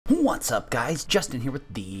What's up guys, Justin here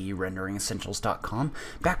with TheRenderingEssentials.com,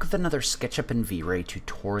 back with another SketchUp and Vray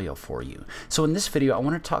tutorial for you. So in this video I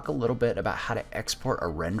want to talk a little bit about how to export a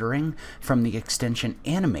rendering from the extension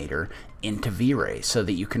ANIMATOR into Vray so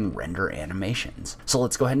that you can render animations. So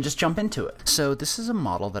let's go ahead and just jump into it. So this is a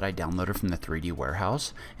model that I downloaded from the 3D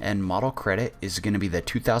warehouse, and model credit is going to be the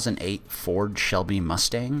 2008 Ford Shelby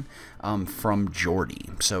Mustang from Geordie.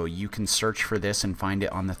 So you can search for this and find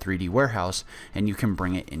it on the 3D warehouse, and you can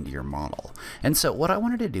bring it into your model. And so what I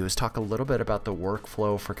wanted to do is talk a little bit about the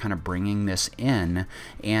workflow for kind of bringing this in,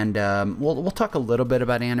 and we'll talk a little bit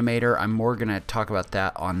about Animator. I'm more going to talk about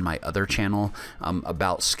that on my other channel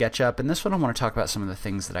about SketchUp, and this one I want to talk about some of the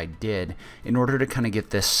things that I did in order to kind of get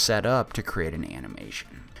this set up to create an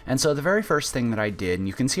animation. And so the very first thing that I did, and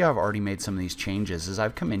you can see how I've already made some of these changes, is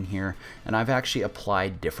I've come in here and I've actually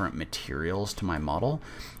applied different materials to my model.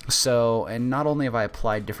 So, and not only have I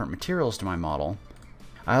applied different materials to my model,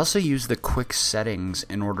 I also use the quick settings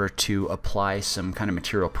in order to apply some kind of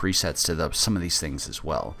material presets to some of these things as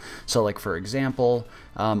well. So like for example,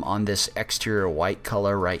 on this exterior white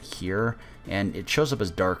color right here, and it shows up as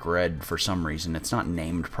dark red for some reason. It's not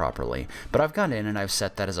named properly, but I've gone in and I've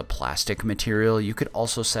set that as a plastic material. You could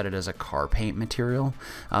also set it as a car paint material.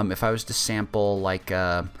 If I was to sample like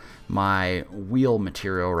my wheel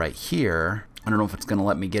material right here, I don't know if it's going to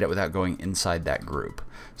let me get it without going inside that group.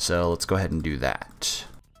 So let's go ahead and do that.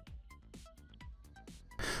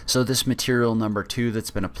 So this material number 2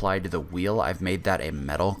 that's been applied to the wheel, I've made that a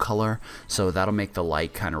metal color, so that'll make the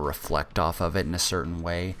light kind of reflect off of it in a certain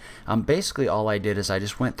way. Basically all I did is I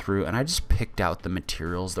just went through and I just picked out the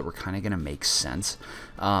materials that were kind of going to make sense.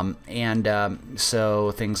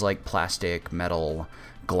 So things like plastic, metal,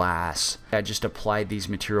 glass. I just applied these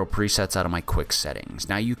material presets out of my quick settings.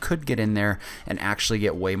 Now you could get in there and actually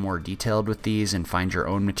get way more detailed with these and find your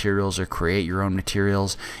own materials or create your own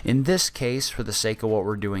materials. In this case, for the sake of what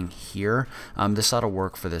we're doing here, this ought to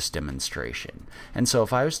work for this demonstration. And so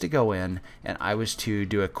if I was to go in and I was to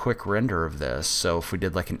do a quick render of this, so if we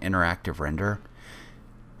did like an interactive render,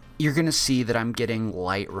 you're going to see that I'm getting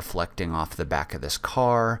light reflecting off the back of this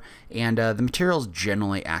car, and the material's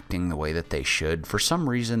generally acting the way that they should. For some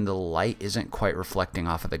reason, the light isn't quite reflecting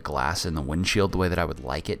off of the glass in the windshield the way that I would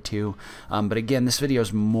like it to. But again, this video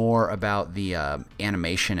is more about the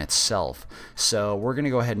animation itself, so we're going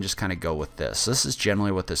to go ahead and just kind of go with this. This is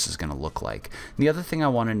generally what this is going to look like. And the other thing I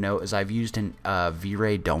want to note is I've used an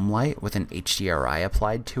Vray dome light with an HDRI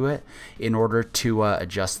applied to it in order to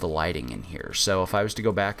adjust the lighting in here. So if I was to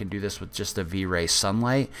go back and do this with just a Vray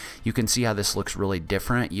sunlight, you can see how this looks really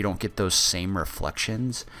different. You don't get those same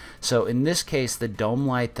reflections. So in this case, the dome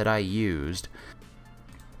light that I used,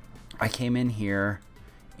 I came in here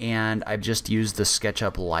and I've just used the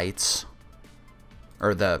SketchUp lights,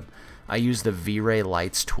 or I used the Vray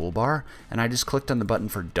lights toolbar, and I just clicked on the button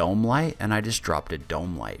for dome light and I just dropped a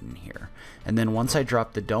dome light in here. And then once I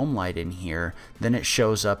drop the dome light in here, then it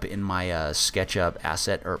shows up in my SketchUp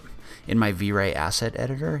asset, or in my Vray asset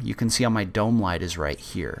editor. You can see how my dome light is right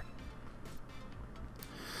here.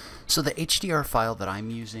 So the HDR file that I'm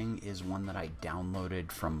using is one that I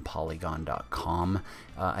downloaded from polygon.com.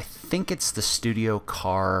 I think it's the Studio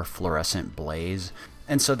Car Fluorescent Blaze.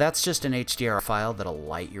 And so that's just an HDR file that'll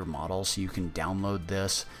light your model, so you can download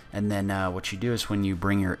this. And then what you do is when you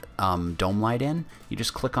bring your dome light in, you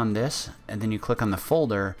just click on this, and then you click on the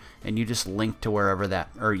folder, and you just link to wherever that,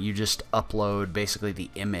 or you just upload basically the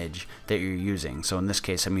image that you're using. So in this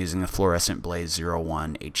case, I'm using the Fluorescent Blaze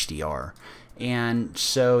 01 HDR. And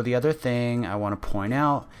so the other thing I want to point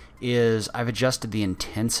out is I've adjusted the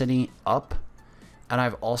intensity up, and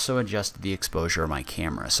I've also adjusted the exposure of my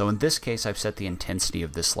camera. So in this case, I've set the intensity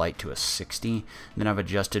of this light to a 60, and then I've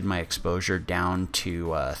adjusted my exposure down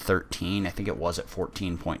to 13. I think it was at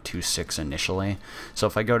 14.26 initially. So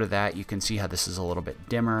if I go to that, you can see how this is a little bit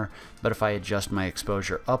dimmer, but if I adjust my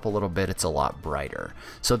exposure up a little bit, it's a lot brighter.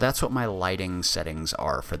 So that's what my lighting settings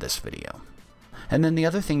are for this video. And then the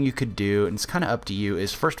other thing you could do, and it's kind of up to you,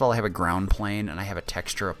 is first of all I have a ground plane and I have a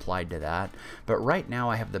texture applied to that. But right now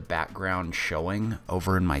I have the background showing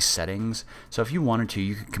over in my settings. So if you wanted to,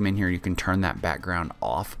 you could come in here, you can turn that background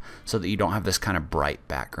off so that you don't have this kind of bright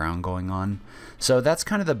background going on. So that's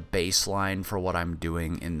kind of the baseline for what I'm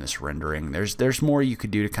doing in this rendering. There's more you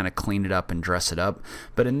could do to kind of clean it up and dress it up,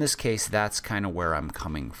 but in this case that's kind of where I'm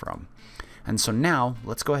coming from. And so now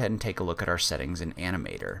let's go ahead and take a look at our settings in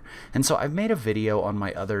Animator. And so I've made a video on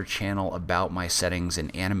my other channel about my settings in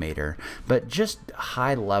Animator, but just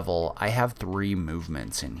high level, I have 3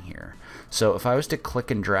 movements in here. So if I was to click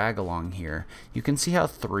and drag along here, you can see how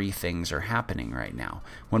 3 things are happening right now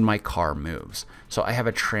when my car moves. So I have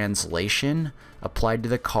a translation applied to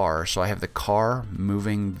the car, so I have the car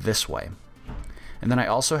moving this way. And then I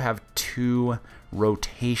also have 2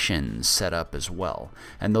 rotations set up as well,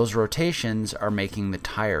 and those rotations are making the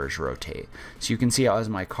tires rotate. So you can see how as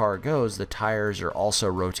my car goes, the tires are also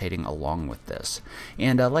rotating along with this.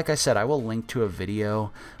 And like I said, I will link to a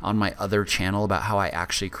video on my other channel about how I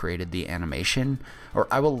actually created the animation, or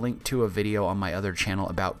I will link to a video on my other channel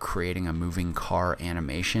about creating a moving car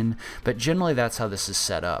animation, but generally that's how this is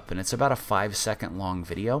set up, and it's about a 5-second long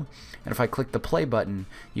video. And if I click the play button,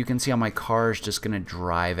 you can see how my car is just going to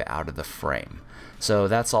drive out of the frame. So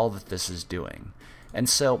that's all that this is doing. And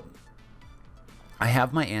so I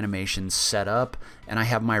have my animations set up, and I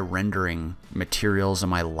have my rendering materials and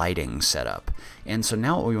my lighting set up. And so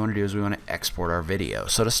now what we want to do is we want to export our video.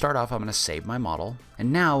 So to start off, I'm going to save my model.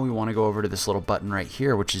 And now we want to go over to this little button right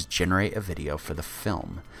here, which is generate a video for the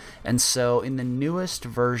film. And so in the newest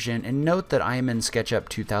version, and note that I am in SketchUp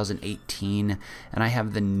 2018, and I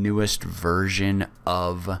have the newest version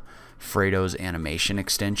of Fredo's animation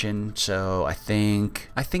extension. So I think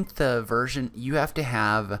the version you have to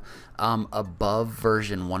have above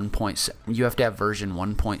version 1. You have to have version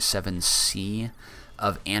 1.7c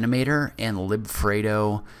of Animator and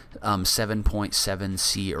libfredo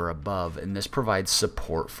 7.7c or above, and this provides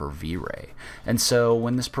support for Vray. And so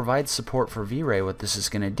when this provides support for Vray, what this is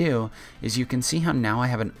going to do is you can see how now I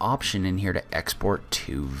have an option in here to export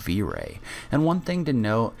to Vray. And one thing to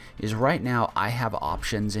note is right now I have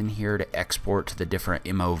options in here to export to the different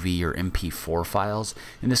MOV or MP4 files.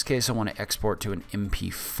 In this case, I want to export to an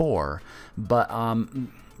MP4, but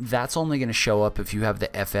that's only going to show up if you have the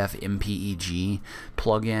FFmpeg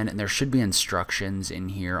plugin, and there should be instructions in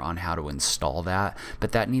here on how to install that,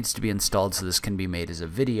 but that needs to be installed so this can be made as a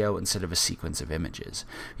video instead of a sequence of images.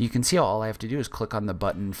 You can see how all I have to do is click on the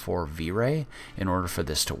button for Vray in order for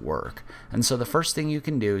this to work. And so the first thing you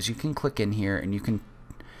can do is you can click in here and you can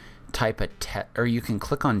type you can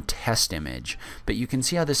click on test image, but you can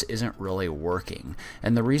see how this isn't really working.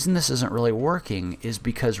 And the reason this isn't really working is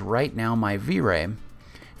because right now my Vray,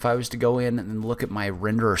 if I was to go in and look at my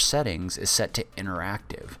render settings, is set to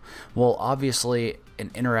interactive. Well, obviously an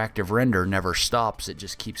interactive render never stops, it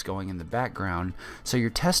just keeps going in the background, so your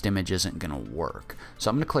test image isn't going to work. So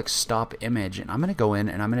I'm going to click stop image, and I'm going to go in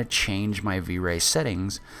and I'm going to change my Vray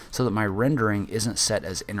settings so that my rendering isn't set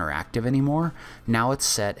as interactive anymore. Now it's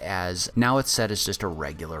set as just a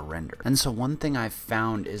regular render. And so one thing I've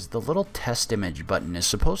found is the little test image button is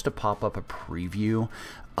supposed to pop up a preview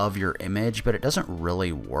of your image, but it doesn't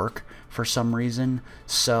really work for some reason.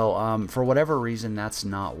 So for whatever reason, that's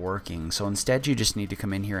not working. So instead you just need to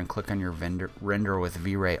come in here and click on your render with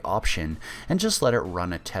Vray option and just let it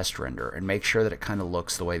run a test render and make sure that it kind of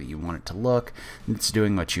looks the way that you want it to look and it's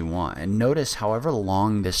doing what you want. And notice however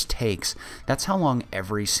long this takes, that's how long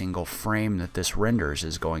every single frame that this renders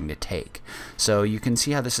is going to take. So you can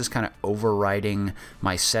see how this is kind of overriding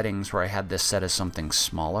my settings where I had this set as something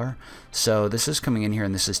smaller. So this is coming in here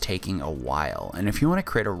and this is taking a while. And if you want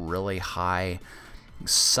to create a really high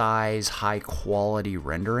size, high quality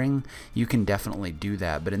rendering, you can definitely do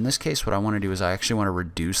that. But in this case, what I want to do is I actually want to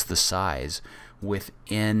reduce the size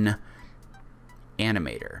within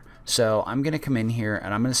Animator. So I'm going to come in here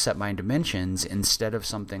and I'm going to set my dimensions. Instead of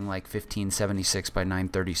something like 1576 by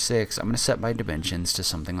 936, I'm going to set my dimensions to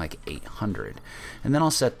something like 800. And then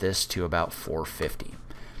I'll set this to about 450.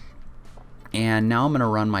 And now I'm going to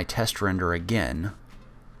run my test render again.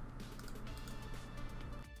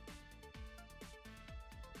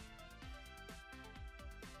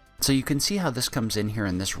 So you can see how this comes in here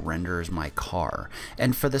and this renders my car.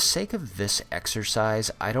 And for the sake of this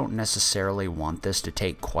exercise, I don't necessarily want this to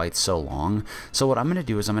take quite so long. So what I'm going to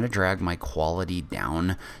do is I'm going to drag my quality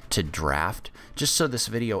down to draft just so this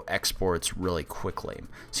video exports really quickly.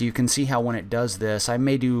 So you can see how when it does this, I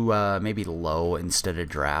may do maybe low instead of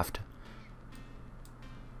draft.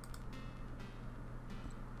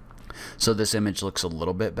 So this image looks a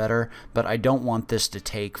little bit better, but I don't want this to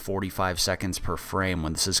take 45 seconds per frame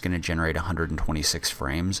when this is going to generate 126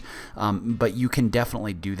 frames. But you can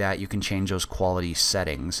definitely do that. You can change those quality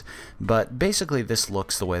settings. But basically this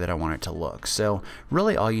looks the way that I want it to look. So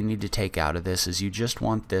really all you need to take out of this is you just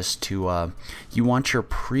want this to, you want your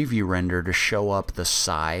preview render to show up the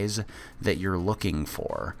size that you're looking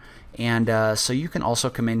for. And so you can also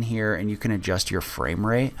come in here and you can adjust your frame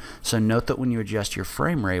rate. So note that when you adjust your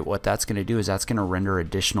frame rate, what that's going to do is that's going to render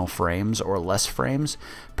additional frames or less frames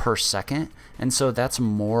per second. And so that's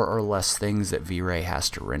more or less things that Vray has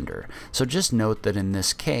to render. So just note that in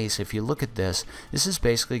this case, if you look at this, this is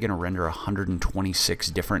basically going to render 126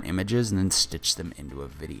 different images and then stitch them into a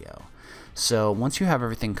video. So once you have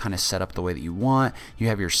everything kind of set up the way that you want, you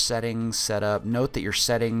have your settings set up. Note that your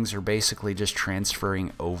settings are basically just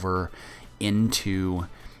transferring over into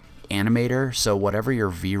Animator. So whatever your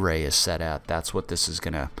V-Ray is set at, that's what this is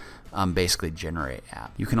going to basically generate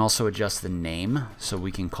at. You can also adjust the name. So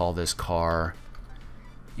we can call this car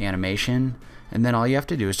animation. And then all you have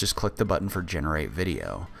to do is just click the button for generate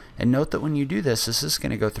video. And note that when you do this, this is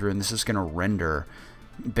going to go through and this is going to render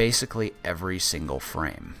basically every single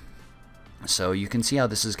frame. So you can see how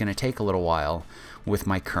this is going to take a little while with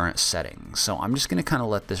my current settings. So I'm just going to kind of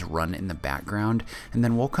let this run in the background, and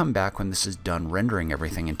then we'll come back when this is done rendering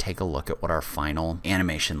everything and take a look at what our final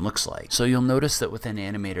animation looks like. So you'll notice that within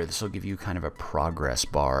Animator, this will give you kind of a progress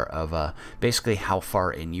bar of basically how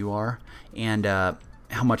far in you are and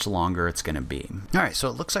how much longer it's going to be. Alright, so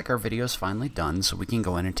it looks like our video is finally done, so we can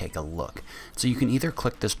go in and take a look. So you can either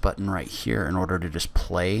click this button right here in order to just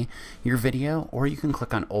play your video, or you can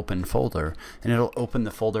click on open folder and it'll open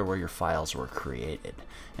the folder where your files were created.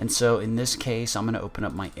 And so in this case, I'm going to open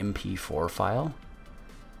up my MP4 file,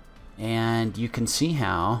 and you can see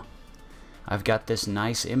how I've got this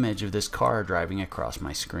nice image of this car driving across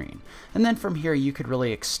my screen. And then from here you could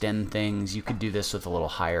really extend things. You could do this with a little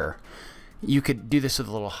higher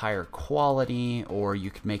quality, or you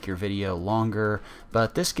could make your video longer,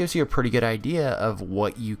 but this gives you a pretty good idea of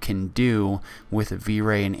what you can do with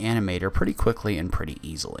V-Ray and Animator pretty quickly and pretty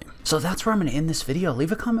easily. So that's where I'm going to end this video.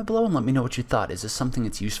 Leave a comment below and let me know what you thought. Is this something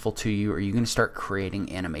that's useful to you? Are you going to start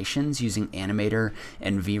creating animations using Animator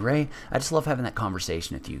and V-Ray? I just love having that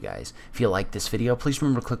conversation with you guys. If you like this video, please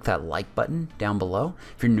remember to click that like button down below.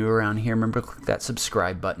 If you're new around here, remember to click that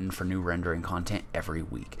subscribe button for new rendering content every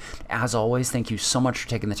week. As always, thank you so much for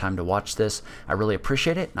taking the time to watch this. I really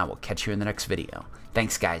appreciate it, and I will catch you in the next video.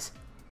 Thanks, guys.